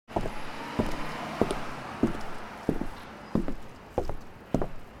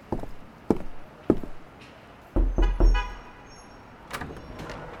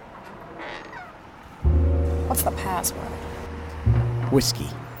whiskey.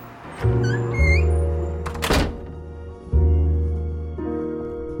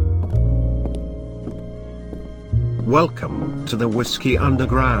 Welcome to the Whiskey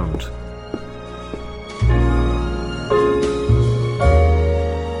Underground.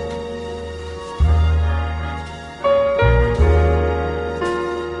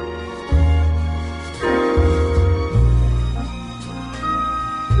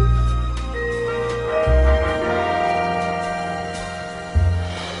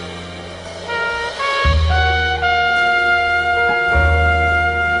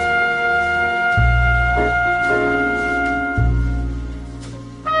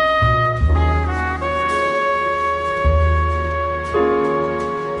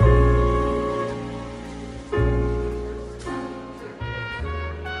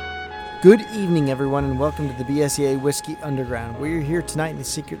 Good evening, everyone, and welcome to the BSEA Whiskey Underground. We're here tonight in the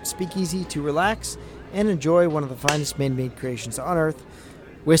secret speakeasy to relax and enjoy one of the finest man-made creations on Earth,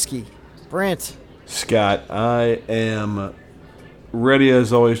 whiskey. Brant. Scott, I am ready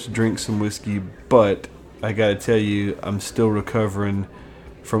as always to drink some whiskey, but I gotta tell you, I'm still recovering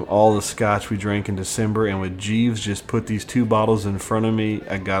from all the scotch we drank in December, and with Jeeves just put these 2 bottles in front of me,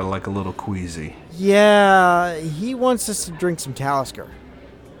 I got like a little queasy. Yeah, he wants us to drink some Talisker.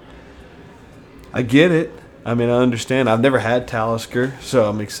 I get it. I mean, I understand. I've never had Talisker, so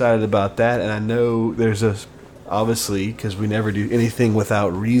I'm excited about that. And I know there's obviously, because we never do anything without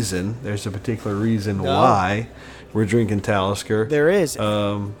reason, there's a particular reason why we're drinking Talisker. There is.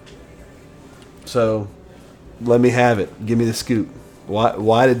 So let me have it. Give me the scoop.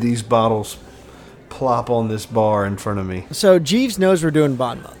 Why did these bottles plop on this bar in front of me? So Jeeves knows we're doing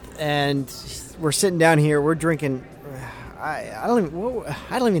Bond Month, and we're sitting down here. We're drinking. I don't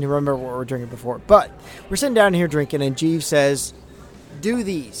even remember what we were drinking before, but we're sitting down here drinking, and Jeeves says, "Do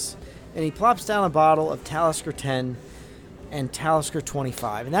these," and he plops down a bottle of Talisker 10 and Talisker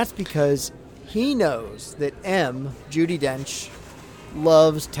 25, and that's because he knows that Judi Dench,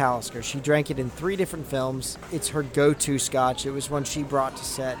 loves Talisker. She drank it in 3 different films. It's her go-to scotch. It was one she brought to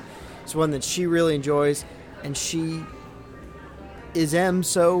set. It's one that she really enjoys, and she is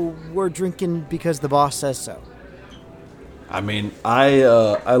so we're drinking because the boss says so. I mean,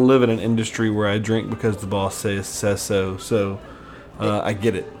 I live in an industry where I drink because the boss says so. So I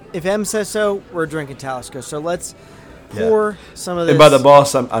get it. If says so, we're drinking Talisker. So let's pour some of this. And by the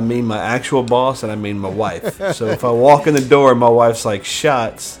boss, I mean my actual boss, and I mean my wife. So if I walk in the door and my wife's like,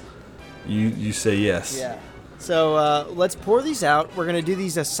 "Shots," you say yes. Yeah. So let's pour these out. We're going to do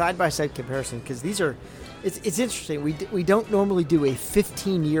these as side-by-side comparison because these are. It's interesting. We don't normally do a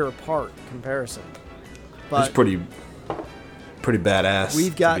 15-year apart comparison. But it's pretty badass.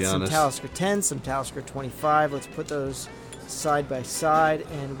 We've got some honest. Talisker 10, some Talisker 25. Let's put those side by side,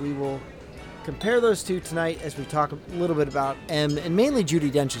 and we will compare those two tonight as we talk a little bit about and mainly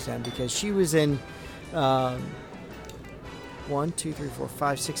Judi Dench's because she was in 1, 2, 3, 4,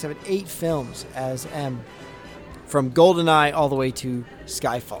 5, 6, 7, 8 films as from GoldenEye all the way to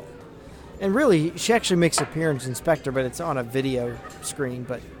Skyfall. And really, she actually makes an appearance in Spectre, but it's on a video screen,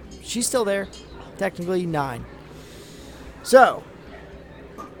 but she's still there. Technically 9. So,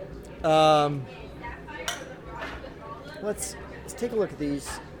 let's take a look at these.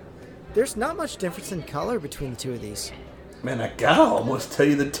 There's not much difference in color between the two of these. Man, I gotta almost tell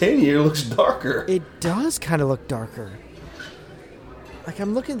you the 10-year looks darker. It does kind of look darker. Like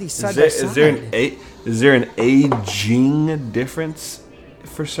I'm looking at these side by side. Is there an aging difference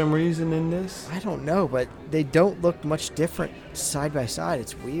for some reason in this? I don't know, but they don't look much different side by side.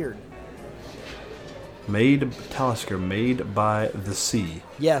 It's weird. Talisker, made by the sea.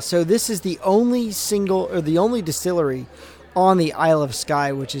 Yeah, so this is the only distillery on the Isle of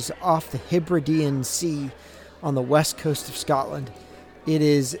Skye, which is off the Hebridean Sea on the west coast of Scotland. It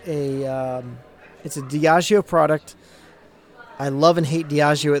is it's a Diageo product. I love and hate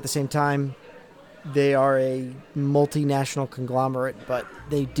Diageo at the same time. They are a multinational conglomerate, but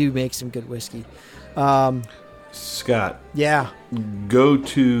they do make some good whiskey. Scott. Yeah. Go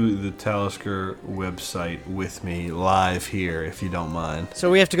to the Talisker website with me live here, if you don't mind.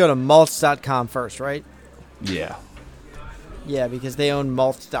 So we have to go to malts.com first, right? Yeah. Yeah, because they own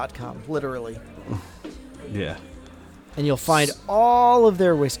malts.com, literally. Yeah. And you'll find all of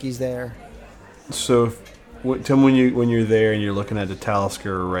their whiskeys there. So, tell me when you're there and you're looking at the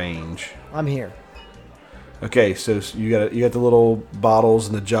Talisker range. I'm here. Okay, so you got the little bottles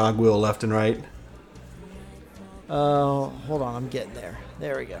and the jog wheel left and right. Hold on, I'm getting there.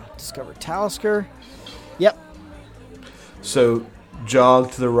 There we go. Discover Talisker. Yep. So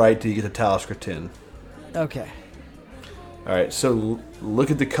jog to the right till you get to Talisker 10. Okay. All right, so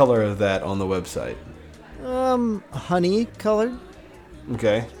look at the color of that on the website. Honey colored.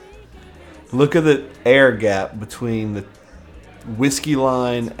 Okay. Look at the air gap between the whiskey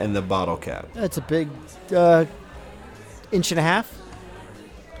line and the bottle cap. That's a big inch and a half.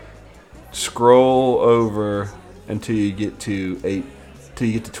 Scroll over until you get to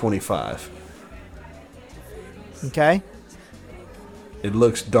 25. Okay. It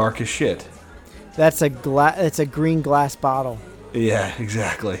looks dark as shit. That's a green glass bottle. Yeah,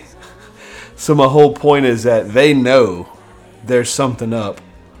 exactly. So my whole point is that they know there's something up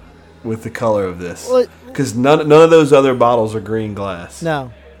with the color of this. Because none of those other bottles are green glass.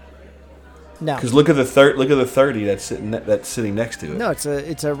 No. Because look at the 30 that's sitting next to it. No,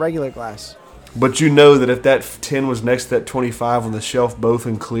 it's a regular glass. But you know that if that 10 was next to that 25 on the shelf, both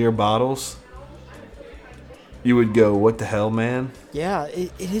in clear bottles, you would go, "What the hell, man?" Yeah,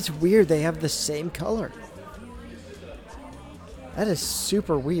 it is weird. They have the same color. That is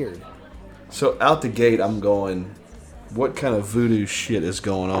super weird. So out the gate, I'm going, what kind of voodoo shit is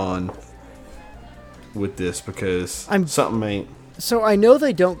going on with this? Because something ain't. So I know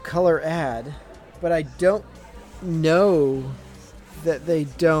they don't color add, but I don't know that they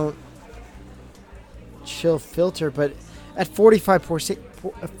don't chill filter. But at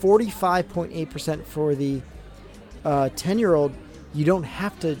 45.8% for the 10-year-old, you don't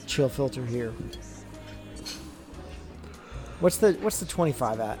have to chill filter here. What's the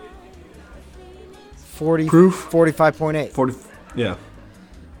 25 at? 40 Proof? 45.8. 40. Yeah.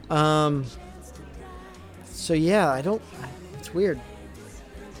 So yeah, it's weird.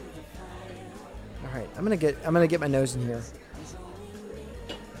 All right, I'm gonna get my nose in here.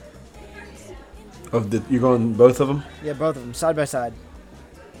 You're going both of them? Yeah, both of them side by side.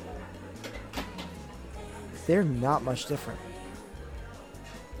 They're not much different.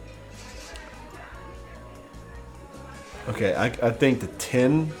 Okay, I think the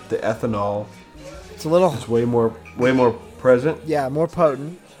 10, the ethanol, It's a little, is way more present. yeah, more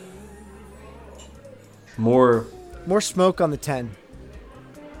potent, More. smoke on the 10.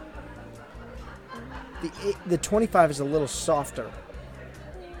 The 25 is a little softer.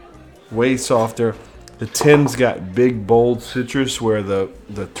 Way softer. The 10's got big, bold citrus, where the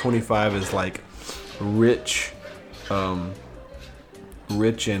 25 is like rich and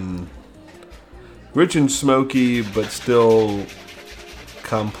smoky, but still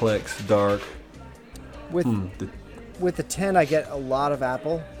complex, dark. With the 10, I get a lot of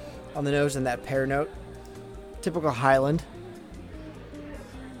apple on the nose and that pear note. Typical Highland.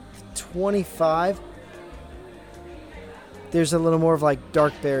 25, there's a little more of like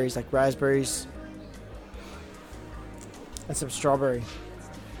dark berries, like raspberries and some strawberry.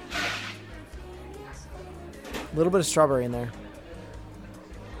 A little bit of strawberry in there.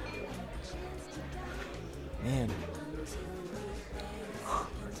 Man.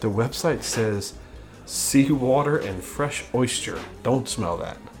 The website says seawater and fresh oyster. Don't smell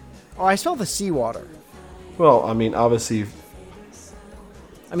that. Oh, I smell the seawater. Well, I mean, obviously,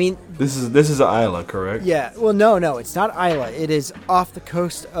 I mean, this is Isla, correct? yeah. Well, no, it's not Islay. It is off the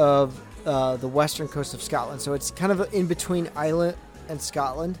coast of the western coast of Scotland. So it's kind of in between Islay and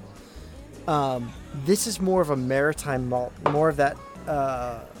Scotland. This is more of a maritime malt, more of that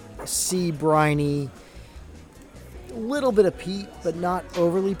sea briny, little bit of peat, but not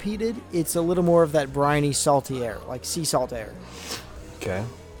overly peated. It's a little more of that briny, salty air, like sea salt air. Okay.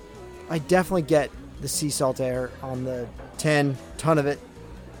 I definitely get the sea salt air on the 10, ton of it.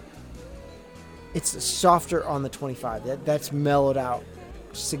 It's softer on the 25. That's mellowed out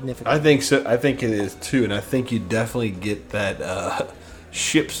significantly. I think so. I think it is too, and I think you definitely get that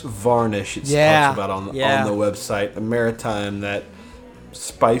ship's varnish. It talks about on the website. The maritime, that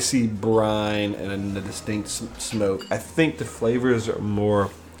spicy brine and the distinct smoke. I think the flavors are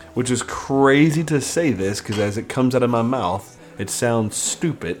more, which is crazy to say this because as it comes out of my mouth, it sounds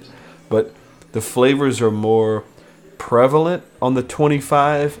stupid, but the flavors are more prevalent on the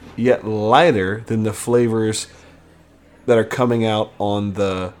 25, yet lighter than the flavors that are coming out on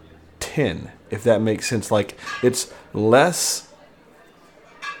the 10, if that makes sense. Like, it's less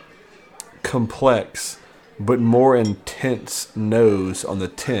complex but more intense nose on the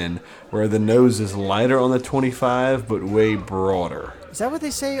 10, where the nose is lighter on the 25 but way broader. Is that what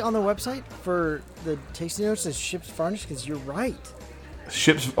they say on the website for the tasting notes? Is ship's varnish? Because you're right.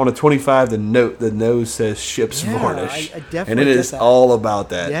 Ships on a 25, the nose says ship's varnish, I definitely and it is that. all about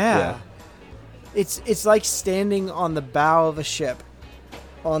that. Yeah. It's like standing on the bow of a ship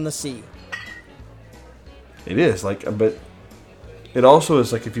on the sea. It is like, but it also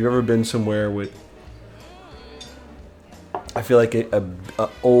is like if you've ever been somewhere with, I feel like a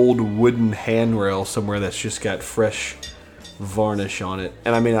old wooden handrail somewhere that's just got fresh varnish on it.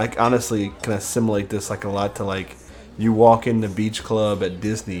 And I mean, I honestly can assimilate this like a lot to like you walk in the beach club at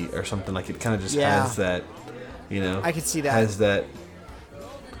Disney or something. Like, it kind of just Yeah. has that, you know. I could see that. Has that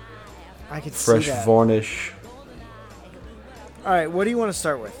I could fresh see that. varnish. All right, what do you want to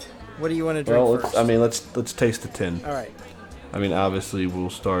start with? What do you want to drink Well, first? let's taste the tin. All right. I mean, obviously we'll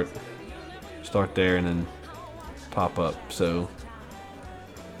start there and then pop up. So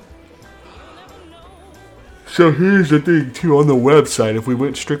here's the thing too. On the website, if we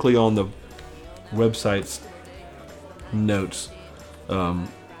went strictly on the website's notes, so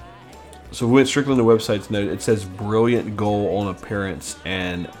if we went strictly on the website's note, it says brilliant gold on appearance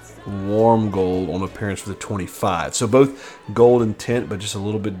and warm gold on appearance for the 25. So both gold and tint, but just a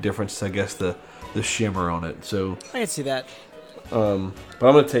little bit difference, I guess, the shimmer on it. So I can see that. but I'm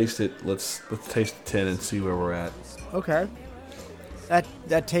gonna taste it. Let's taste the tin and see where we're at. Okay.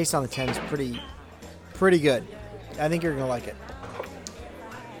 That taste on the 10 is pretty good. I think you're gonna like it.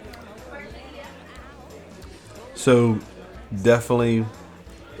 So definitely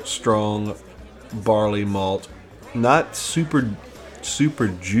strong barley malt, not super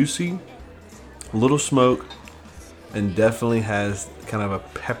juicy, a little smoke, and definitely has kind of a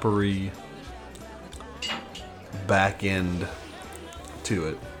peppery back end to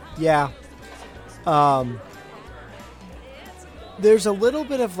it. Yeah. There's a little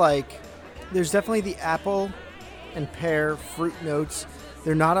bit of there's definitely the apple and pear fruit notes.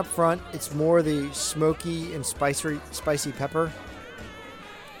 They're not up front. It's more the smoky and spicy pepper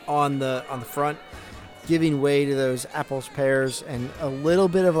on the front, giving way to those apples, pears, and a little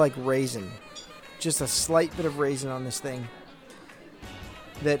bit of raisin. Just a slight bit of raisin on this thing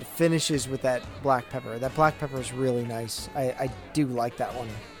that finishes with that black pepper. That black pepper is really nice. I do like that one.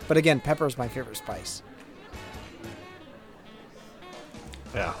 But again, pepper is my favorite spice.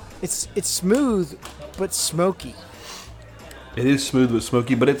 Yeah. It's smooth but smoky. It is smooth but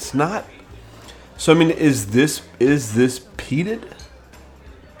smoky, but it's not. So I mean, is this peated?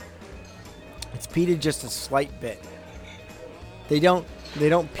 It's peated just a slight bit. They don't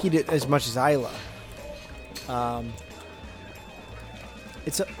peat it as much as Isla.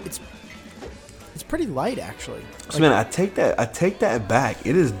 It's pretty light actually. So man, I take that back.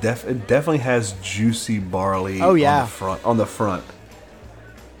 It is it definitely has juicy barley. Oh, yeah. on the front.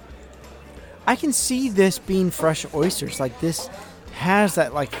 I can see this being fresh oysters. This has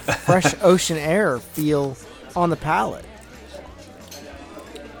that fresh ocean air feel on the palate.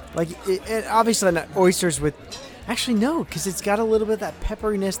 It obviously not oysters with. Actually, no, because it's got a little bit of that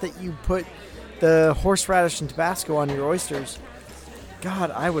pepperiness that you put the horseradish and Tabasco on your oysters.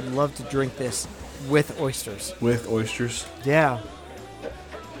 God, I would love to drink this with oysters. With oysters? Yeah.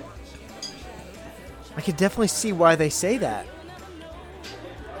 I could definitely see why they say that.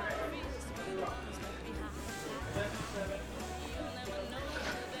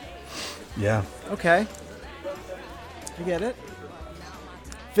 Yeah. Okay. I get it.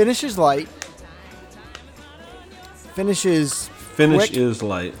 Finish is light. Finish is quick. Is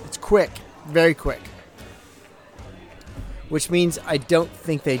light. It's quick. Very quick. Which means I don't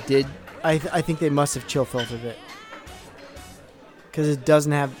think they did. I think they must have chill filtered it. Because it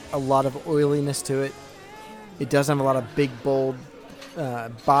doesn't have a lot of oiliness to it. It doesn't have a lot of big, bold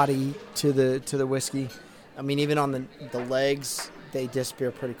body to the whiskey. I mean, even on the legs, they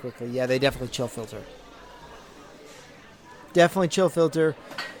disappear pretty quickly. Yeah, they definitely chill filter. Definitely chill filter.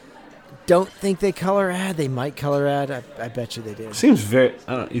 Don't think they color add. They might color add. I bet you they do. Seems very.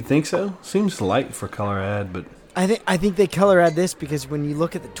 I don't. You think so? Seems light for color add, but I think they color add this because when you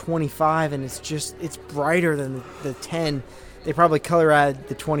look at the 25 and it's brighter than the 10, they probably color add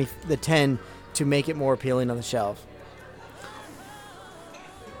the 10 to make it more appealing on the shelf.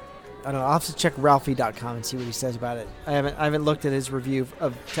 I don't know. I'll have to check Ralphie.com and see what he says about it. I haven't looked at his review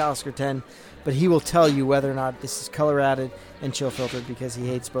of Talisker 10, but he will tell you whether or not this is color added and chill filtered because he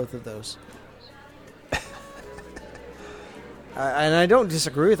hates both of those. And I don't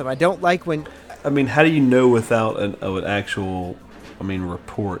disagree with him. I don't like when. I mean, how do you know without an actual,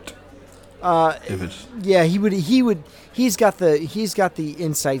 report? If it's Yeah, he would. He's got the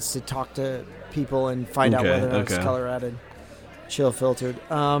insights to talk to people and find out whether or not it's color added, chill filtered.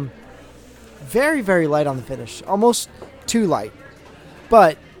 Very, very light on the finish, almost too light.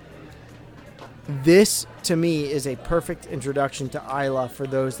 But this, to me, is a perfect introduction to Isla for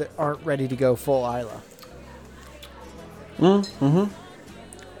those that aren't ready to go full Isla. Mm-hmm.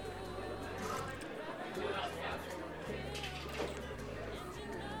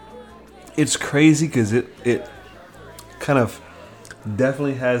 It's crazy because it kind of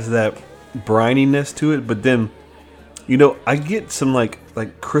definitely has that brininess to it, but then, I get some like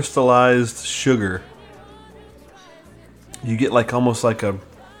crystallized sugar. You get almost like a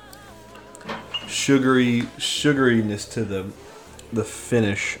sugariness to the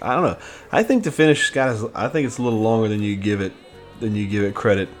finish. I don't know. I think the finish, Scott, I think it's a little longer than you give it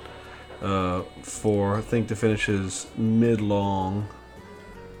credit for. I think the finish is mid-long.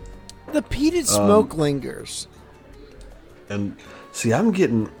 The peated smoke lingers. And see, I'm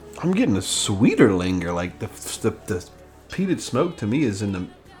getting a sweeter linger. Like the peated smoke to me is in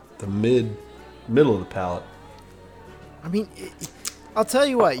the middle of the palate. I mean, I'll tell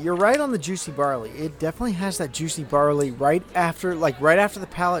you what. You're right on the juicy barley. It definitely has that juicy barley right after the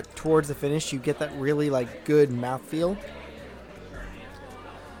palate towards the finish. You get that really like good mouthfeel.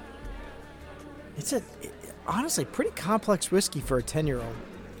 It's honestly pretty complex whiskey for a 10-year-old.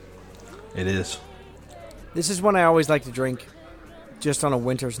 It is. This is one I always like to drink just on a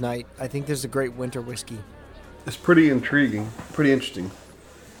winter's night. I think this is a great winter whiskey. It's pretty intriguing. Pretty interesting.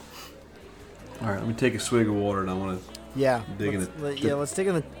 All right, let me take a swig of water and I want to dig in it. Let's dig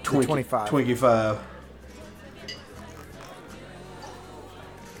in the 25. 25.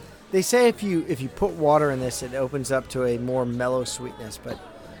 They say if you put water in this, it opens up to a more mellow sweetness, but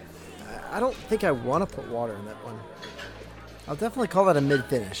I don't think I want to put water in that one. I'll definitely call that a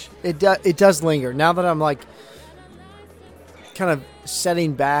mid-finish. It does linger. Now that I'm like kind of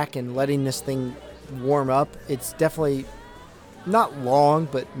setting back and letting this thing warm up, it's definitely not long,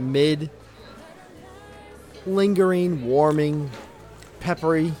 but mid, lingering, warming,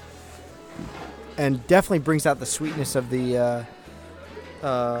 peppery, and definitely brings out the sweetness of the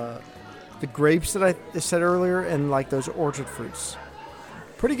grapes that I said earlier and like those orchard fruits.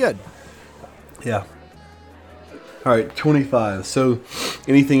 Pretty good. Yeah. All right, 25. So,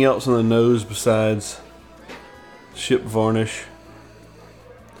 anything else on the nose besides ship varnish?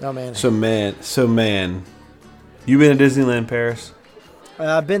 Oh man. So man, you been to Disneyland Paris?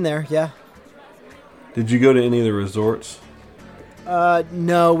 I've been there. Yeah. Did you go to any of the resorts?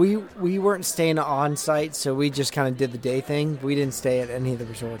 No, we weren't staying on site, so we just kind of did the day thing. We didn't stay at any of the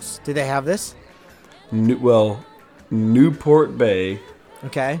resorts. Did they have this? Newport Bay.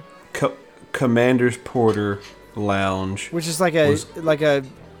 Okay. Commander's Porter Lounge, which is like a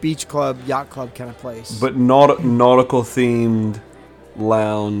beach club, yacht club kind of place, but nautical themed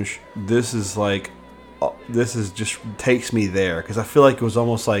lounge. This is just takes me there because I feel like it was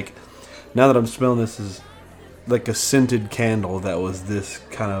almost like, now that I'm smelling this, is like a scented candle that was this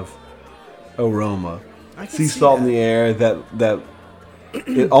kind of aroma. Sea salt in the air. That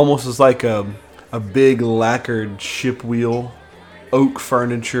it almost is like a big lacquered ship wheel, oak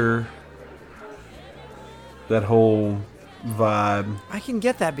furniture. That whole vibe. I can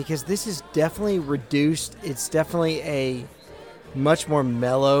get that because this is definitely reduced. It's definitely a much more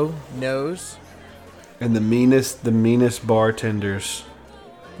mellow nose. And the meanest bartenders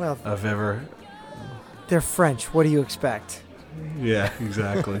I've ever. They're French. What do you expect? Yeah,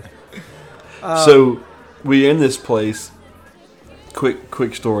 exactly. So we're in this place.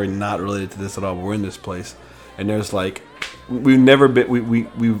 Quick story, not related to this at all. But we're in this place, and there's like we've never been. We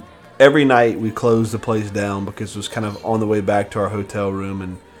every night we closed the place down because it was kind of on the way back to our hotel room,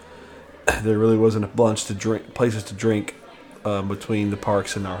 and there really wasn't a bunch places to drink between the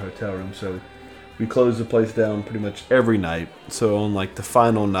parks and our hotel room. So we closed the place down pretty much every night. So on like the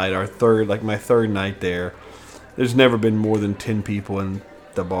final night, my third night there's never been more than 10 people in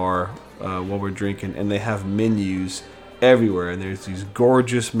the bar while we're drinking, and they have menus everywhere, and there's these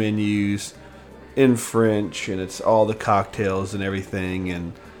gorgeous menus in French, and it's all the cocktails and everything,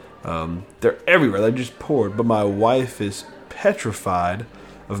 and they're everywhere. They're just poured. But my wife is petrified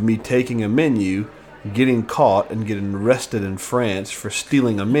of me taking a menu, getting caught, and getting arrested in France for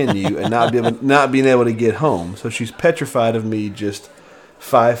stealing a menu and not being able to get home. So she's petrified of me just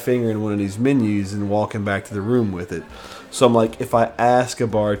five-fingering one of these menus and walking back to the room with it. So I'm like, if I ask a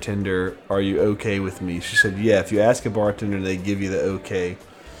bartender, are you okay with me? She said, yeah, if you ask a bartender, they give you the okay.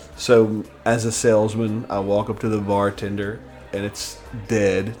 So as a salesman, I walk up to the bartender, and it's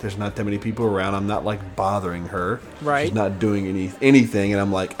dead. There's not that many people around. I'm not like bothering her. Right. She's not doing anything. And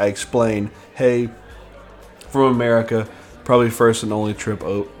I'm like, I explain, hey, from America, probably first and only trip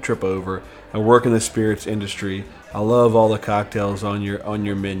over. I work in the spirits industry. I love all the cocktails on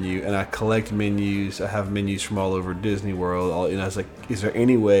your menu, and I collect menus. I have menus from all over Disney World. I was like, is there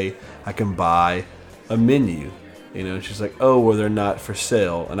any way I can buy a menu? And she's like, oh, well, they're not for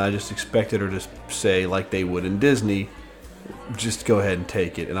sale. And I just expected her to say, like they would in Disney, just go ahead and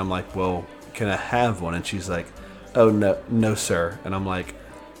take it. And I'm like, well, can I have one? And she's like, oh, no, sir. And I'm like,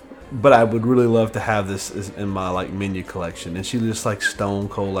 but I would really love to have this in my like menu collection. And she just like stone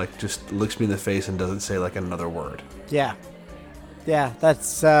cold, like just looks me in the face and doesn't say like another word. Yeah,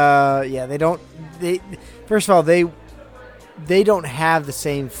 that's first of all, they don't have the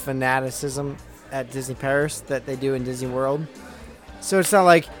same fanaticism at Disney Paris that they do in Disney World. So it's not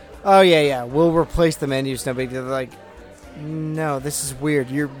like, oh yeah, we'll replace the menus. No big deal. They're like, no, this is weird.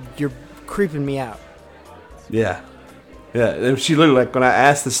 You're creeping me out. Yeah. And she literally, like, when I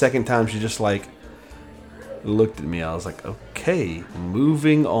asked the second time, she just, like, looked at me. I was like, okay,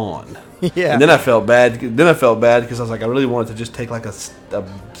 moving on. Yeah. And then I felt bad. Because I was like, I really wanted to just take, like, a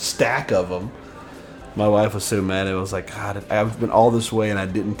stack of them. My wife was so mad. I was like, God, I've been all this way and I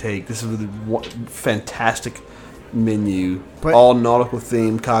didn't take. This is a fantastic menu. But, all nautical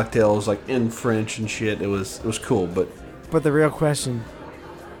themed cocktails, like, in French and shit. It was cool, but the real question,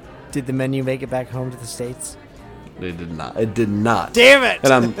 did the menu make it back home to the States? It did not. It did not. Damn it!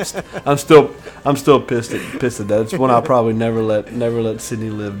 And I'm still pissed at that. It's one I'll probably never let Sydney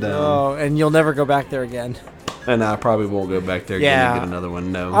live down. Oh, and you'll never go back there again. And I probably won't go back there again and get another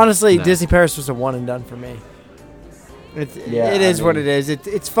one. No. Honestly, no. Disney Paris was a one and done for me. It is what it is.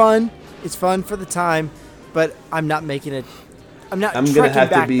 It's fun. It's fun for the time, but I'm not making it. I'm gonna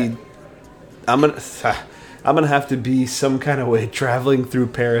have to be. There. I'm gonna have to be some kind of way traveling through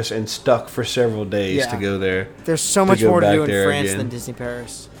Paris and stuck for several days to go there. There's so much more to do in France than Disney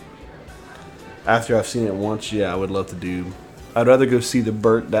Paris. After I've seen it once, I would love to do. I'd rather go see the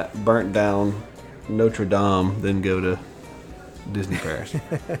burnt down Notre Dame than go to Disney Paris.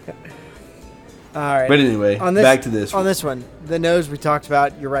 All right. But anyway, back to this. On this one, the nose we talked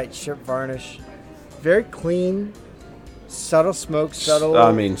about. You're right. Ship varnish, very clean. Subtle smoke,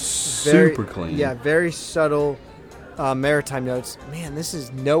 super clean. Yeah, very subtle maritime notes. Man, this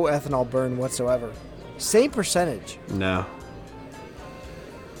is no ethanol burn whatsoever. Same percentage. No.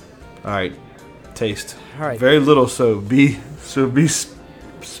 All right, taste. All right, very little. So be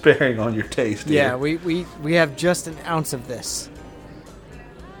sparing on your taste. Yeah, here. we have just an ounce of this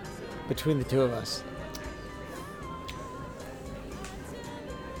between the two of us.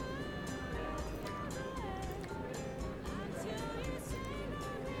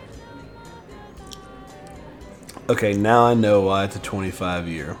 Okay, now I know why it's a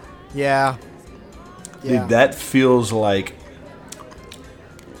 25-year. Yeah. Dude, that feels like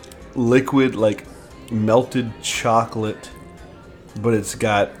liquid, like melted chocolate, but it's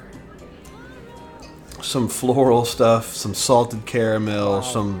got some floral stuff, some salted caramel,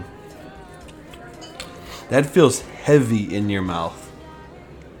 that feels heavy in your mouth.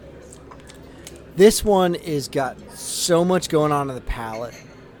 This one is got so much going on in the palate.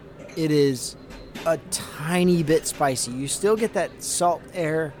 It is a tiny bit spicy. You still get that salt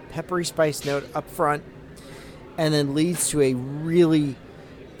air, peppery spice note up front, and then leads to a really...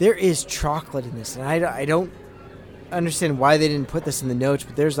 There is chocolate in this, and I don't understand why they didn't put this in the notes,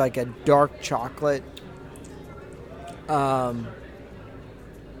 but there's like a dark chocolate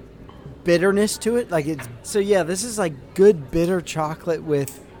bitterness to it. Like it's this is like good bitter chocolate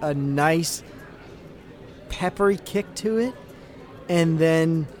with a nice peppery kick to it, and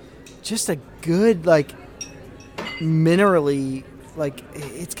then just a good, like, minerally, like,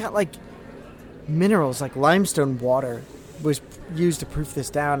 it's got, like, minerals, like limestone water was used to proof this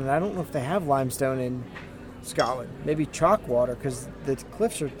down, and I don't know if they have limestone in Scotland. Maybe chalk water, because the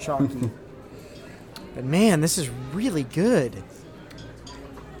cliffs are chalky. But, man, this is really good.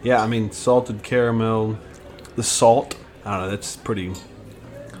 Yeah, I mean, salted caramel, the salt, I don't know, that's pretty...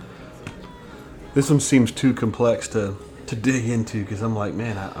 This one seems too complex to dig into, because I'm like,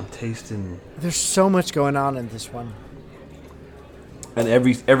 man, I'm tasting... There's so much going on in this one. And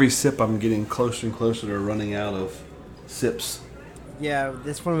every sip I'm getting closer and closer to running out of sips. Yeah,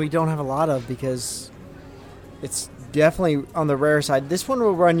 this one we don't have a lot of because it's definitely on the rare side. This one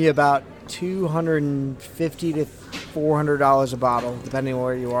will run you about $250 to $400 a bottle, depending on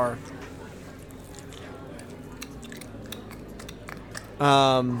where you are.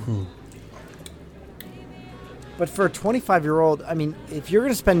 But for a 25-year-old, I mean, if you're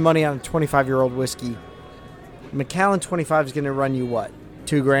going to spend money on a 25-year-old whiskey, Macallan 25 is going to run you what?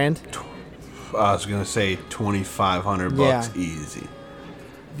 $2,000? I was going to say $2,500 bucks easy.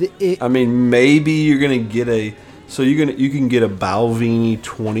 I mean, maybe you're going to get you can get a Balvenie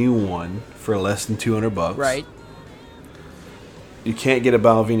 21 for less than $200. Right. You can't get a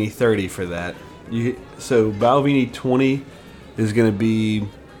Balvenie 30 for that. So Balvenie 20 is going to be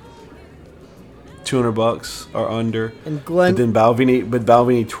 $200 or under. And Glen, but then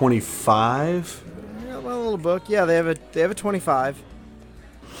Balvenie 25. Yeah, well, a little book. Yeah, they have a 25.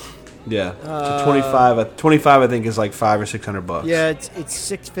 Yeah, so 25. 25, I think, is like $500 or $600. Yeah, it's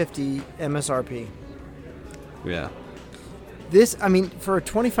 $650 MSRP. Yeah. This, I mean, for a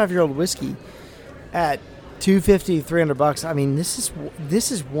 25-year-old whiskey at $250, $300. I mean,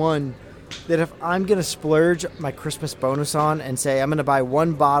 this is one that if I'm gonna splurge my Christmas bonus on and say I'm gonna buy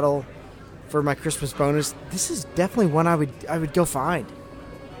one bottle for my Christmas bonus, this is definitely one I would go find.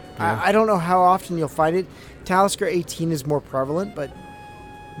 Yeah. I don't know how often you'll find it. Talisker 18 is more prevalent, but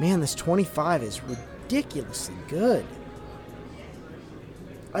man, this 25 is ridiculously good.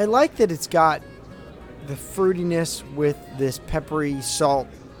 I like that it's got the fruitiness with this peppery, salt,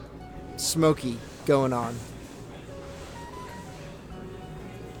 smoky going on.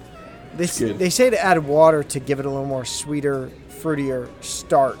 They say to add water to give it a little more sweeter, fruitier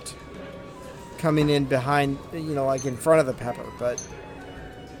start coming in behind, like in front of the pepper, but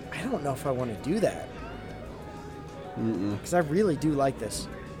I don't know if I want to do that. Because I really do like this.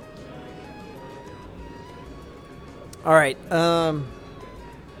 All right.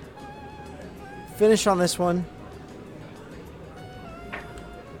 Finish on this one.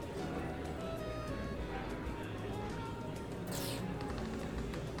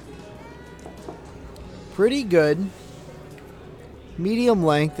 Pretty good. Medium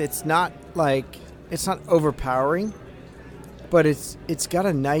length. It's not overpowering, but it's got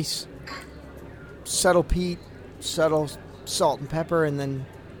a nice subtle peat, subtle salt and pepper, and then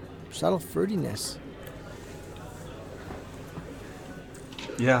subtle fruitiness.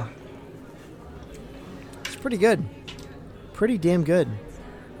 Yeah. It's pretty good. Pretty damn good.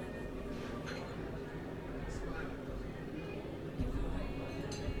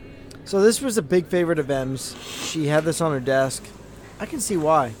 So this was a big favorite of M's. She had this on her desk. I can see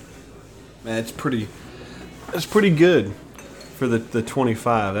why. Man, it's pretty good for the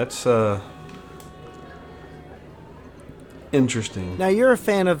 25. That's interesting. Now you're a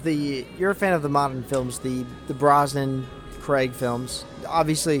fan of the modern films, the Brosnan Craig films.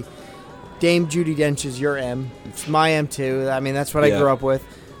 Obviously, Dame Judi Dench is your M. It's my M too. I mean, that's what I grew up with.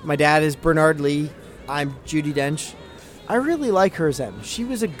 My dad is Bernard Lee. I'm Judi Dench. I really like her as M. She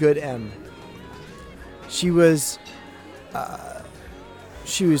was a good M. She was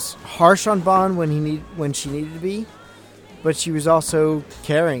harsh on Bond when she needed to be, but she was also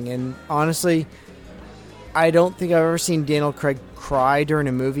caring. And honestly, I don't think I've ever seen Daniel Craig cry during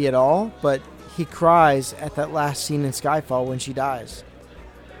a movie at all, but he cries at that last scene in Skyfall when she dies.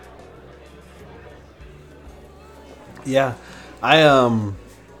 Yeah,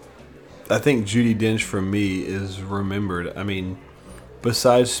 I think Judi Dench for me is remembered. I mean,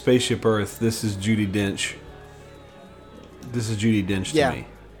 besides Spaceship Earth, this is Judi Dench. This is Judi Dench to me.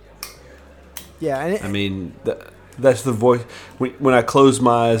 Yeah, and I mean, that's the voice. When I close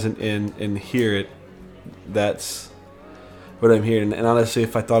my eyes and hear it, that's what I'm hearing. And honestly,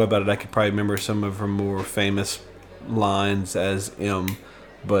 if I thought about it, I could probably remember some of her more famous lines as M.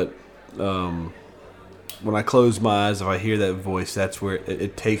 But when I close my eyes, if I hear that voice, that's where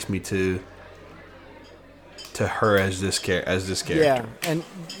it takes me to her as this character. Yeah, and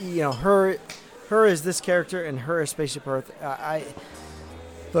her as this character and her as Spaceship Earth. I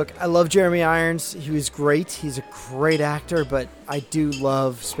love Jeremy Irons. He was great. He's a great actor, but I do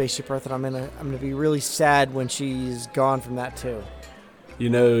love Spaceship Earth, and I'm gonna be really sad when she's gone from that too.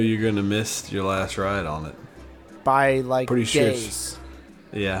 You're gonna miss your last ride on it by pretty days.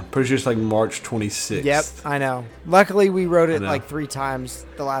 Pretty sure it's like March 26th. Yep, I know. Luckily, we rode it like 3 times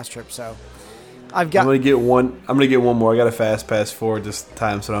the last trip, so I'm gonna get one more. I got a fast pass for it this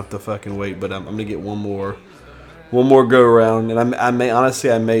time, so I don't have to fucking wait. But I'm gonna get one more go around, and I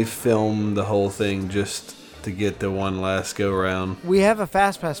may film the whole thing just to get the one last go around. We have a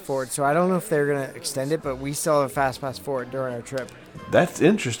fast pass for it, so I don't know if they're gonna extend it, but we still have a fast pass for it during our trip. That's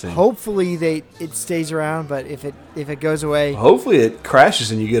interesting. Hopefully it stays around, but if it goes away, hopefully it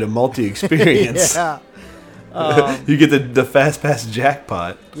crashes and you get a multi-experience. Yeah. You get the fast pass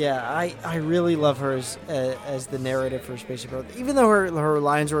jackpot. Yeah, I really love her as the narrator for Spaceship Earth. Even though her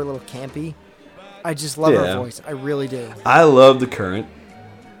lines are a little campy, I just love her voice. I really do. I love the current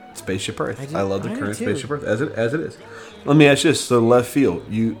Spaceship Earth. I love the current Spaceship Earth as it is. Let me ask you this: so left field,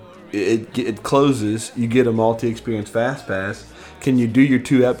 it closes. You get a multi-experience fast pass. Can you do your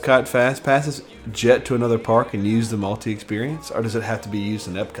 2 Epcot fast passes, jet to another park, and use the multi-experience, or does it have to be used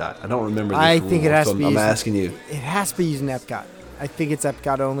in Epcot? I don't remember. I think it has to be. I'm asking you. It has to be used in Epcot. I think it's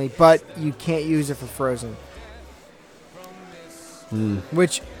Epcot only, but you can't use it for Frozen.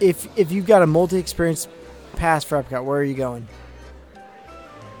 Which, if you've got a multi-experience pass for Epcot, where are you going?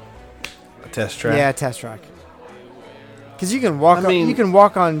 A test track. Yeah, a test track. Because you can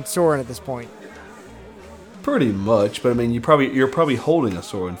walk on Soarin' at this point. Pretty much, but I mean, you're probably holding a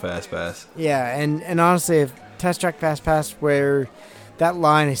Soarin' fast pass. Yeah, and honestly, if test track fast pass where that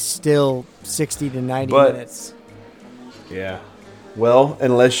line is still 60 to 90 minutes. Yeah. Well,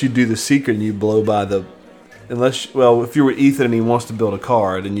 unless you do the secret and you blow by if you're with Ethan and he wants to build a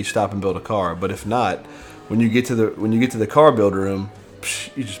car, then you stop and build a car. But if not, when you get to the car build room,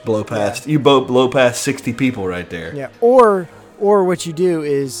 you just blow past. You blow past 60 people right there. Yeah. Or what you do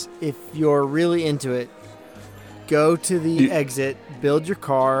is, if you're really into it, go to the exit, build your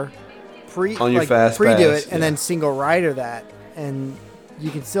car, on your fast pre-do pass, it, and then single rider that, and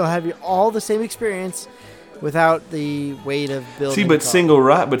you can still have all the same experience without the weight of building. See, but single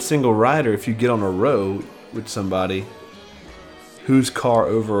rider, if you get on a row with somebody, whose car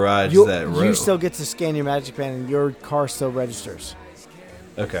overrides that row? You still get to scan your Magic Band, and your car still registers.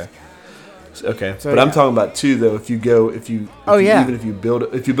 Okay. So, but yeah. I'm talking about too, though. Even if you build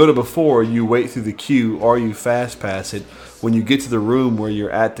it before, you wait through the queue, or you fast pass it. When you get to the room where you're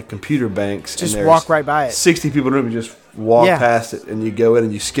at the computer banks, just and there's walk right by it. 60 people in the room, you just walk past it, and you go in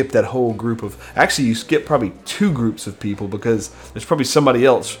and you skip that whole group of. Actually, you skip probably 2 groups of people, because there's probably somebody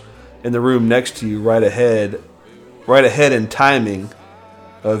else in the room next to you, right ahead in timing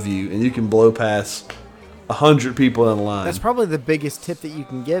of you, and you can blow past 100 people in line. That's probably the biggest tip that you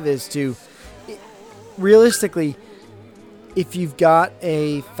can give, is to, realistically, if you've got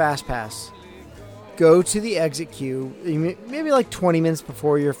a fast pass, go to the exit queue, maybe like 20 minutes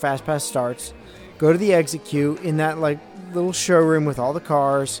before your fast pass starts. Go to the exit queue in that like little showroom with all the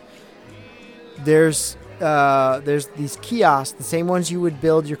cars. There's these kiosks, the same ones you would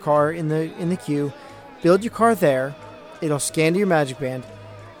build your car in the queue. Build your car there. It'll scan to your Magic Band.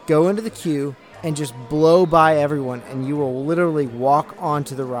 Go into the queue and just blow by everyone, and you will literally walk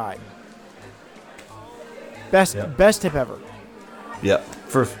onto the ride. Best tip ever. Yep.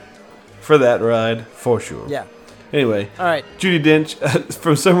 For that ride, for sure. Yeah. Anyway. All right. Judi Dench,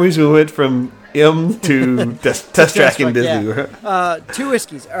 for some reason we went from M to test tracking Disney. Yeah. 2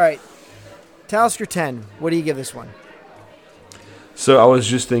 whiskeys. All right. Talisker 10. What do you give this one? So I was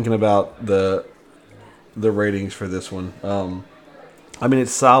just thinking about the ratings for this one. I mean,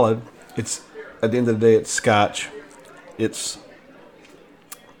 it's solid. It's, at the end of the day, it's Scotch. It's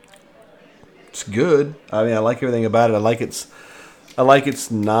good. I mean, I like everything about it. I like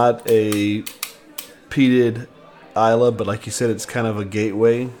it's not a peated Isla, but like you said, it's kind of a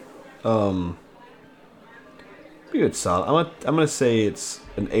gateway. It's solid. I'm gonna say it's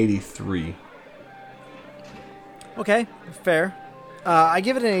an 83. Okay, fair. I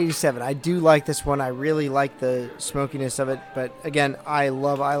give it an 87. I do like this one. I really like the smokiness of it. But again, I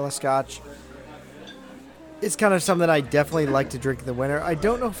love Isla Scotch. It's kind of something I definitely like to drink in the winter. I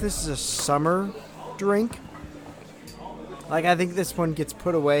don't know if this is a summer drink. Like, I think this one gets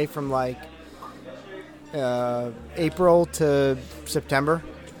put away from like April to September.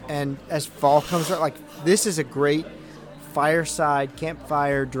 And as fall comes around, like, this is a great fireside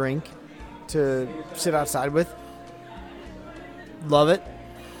campfire drink to sit outside with. Love it.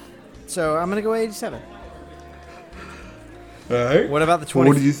 So I'm going to go 87. All right. What about the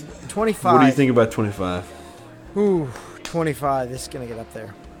 25? What do you think about 25? Ooh, 25. This is going to get up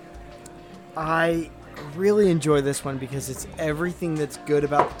there. I really enjoy this one because it's everything that's good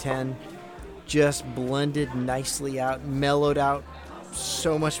about the 10, just blended nicely out, mellowed out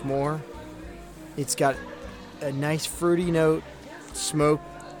so much more. It's got a nice fruity note, smoke,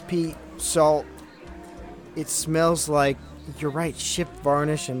 peat, salt. It smells like, you're right, ship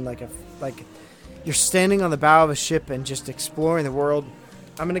varnish, and like you're standing on the bow of a ship and just exploring the world.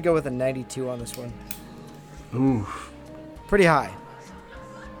 I'm going to go with a 92 on this one. Ooh. Pretty high.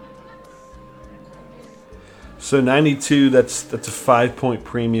 So 92, that's a 5-point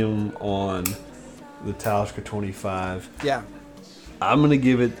premium on the Talisker 25. Yeah. I'm going to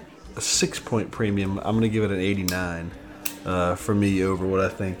give it a 6-point premium. I'm going to give it an 89 for me over what I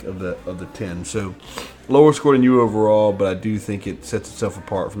think of the 10. So lower score than you overall, but I do think it sets itself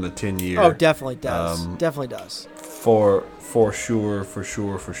apart from the 10-year. Oh, definitely does. Definitely does. For sure.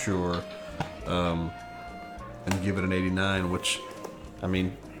 And give it an 89, which, I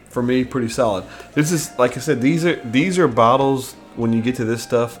mean, for me, pretty solid. This is, like I said, these are bottles. When you get to this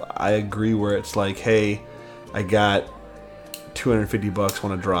stuff, I agree. Where it's like, hey, I got $250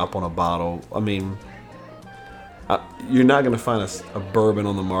 want to drop on a bottle. I mean, you're not gonna find a bourbon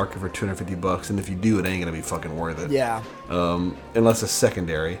on the market for $250, and if you do, it ain't gonna be fucking worth it. Yeah. Unless it's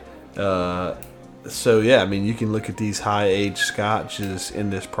secondary. So yeah, I mean, you can look at these high-aged scotches in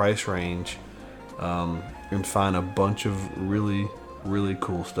this price range, and find a bunch of really, really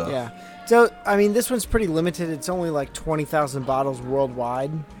cool stuff. Yeah. So, I mean, this one's pretty limited. It's only like 20,000 bottles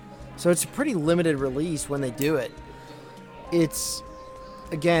worldwide. So it's a pretty limited release when they do it. It's,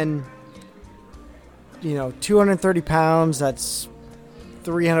 again, 230 pounds. That's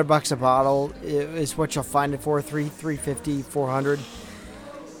 $300 a bottle is what you'll find it for. $350, $400.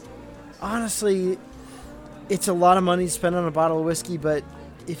 Honestly, it's a lot of money to spend on a bottle of whiskey, but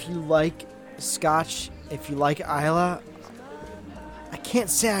if you like Scotch, if you like Islay, I can't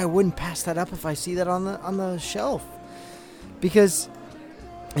say I wouldn't pass that up if I see that on the shelf, because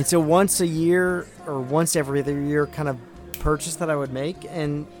it's a once a year or once every other year kind of purchase that I would make,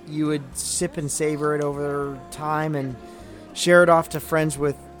 and you would sip and savor it over time and share it off to friends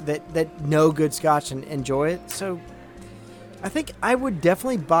with that know good Scotch and enjoy it. So I think I would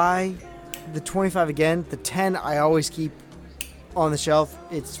definitely buy the 25 again. The 10 I always keep on the shelf.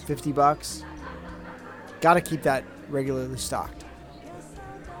 It's $50. Got to keep that regularly stocked.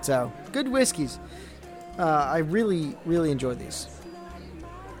 So good whiskeys. I really, really enjoyed these.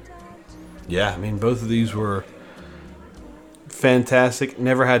 Yeah, I mean, both of these were fantastic.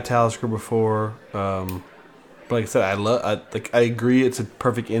 Never had Talisker before. But like I said, I agree. It's a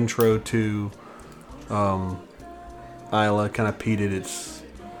perfect intro to Islay. Kind of peated.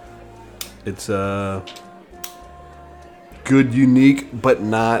 It's good, unique, but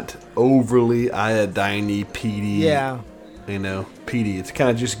not overly iodine-y, peaty. Yeah. Peaty. It's kind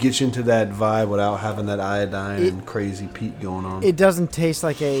of just gets you into that vibe without having that iodine and crazy peat going on. It doesn't taste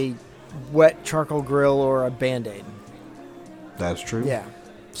like a wet charcoal grill or a Band-Aid. That's true. Yeah.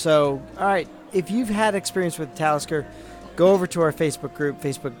 So, all right. If you've had experience with Talisker, go over to our Facebook group,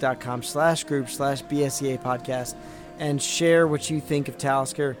 facebook.com/group/BSEA podcast, and share what you think of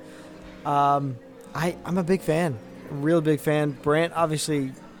Talisker. I'm a big fan. A real big fan. Brant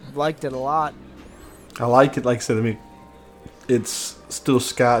obviously liked it a lot. I like it. Like I said, I mean, it's still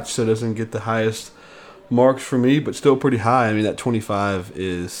Scotch, so it doesn't get the highest marks for me, but still pretty high. I mean, that 25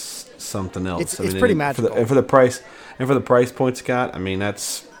 is something else. It's pretty magical. For the price point, Scott, I mean,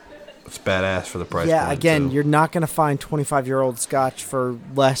 that's badass for the price point. Yeah, again, you're not going to find 25-year-old Scotch for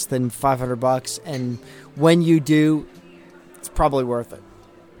less than $500, and when you do, it's probably worth it.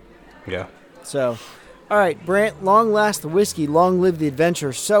 Yeah. So, all right, Brant, long last the whiskey, long live the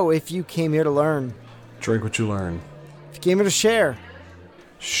adventure. So, if you came here to learn, drink what you learn. If you came here to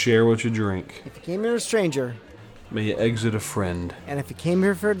share what you drink. If you came here a stranger, may you exit a friend. And if you came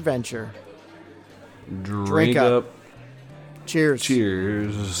here for adventure, drink up. Cheers.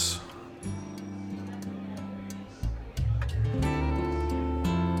 Cheers.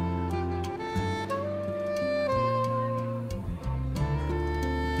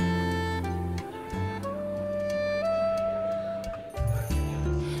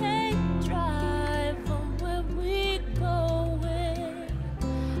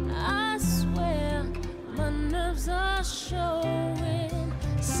 Showing,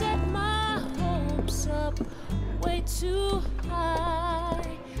 set my hopes up way too high.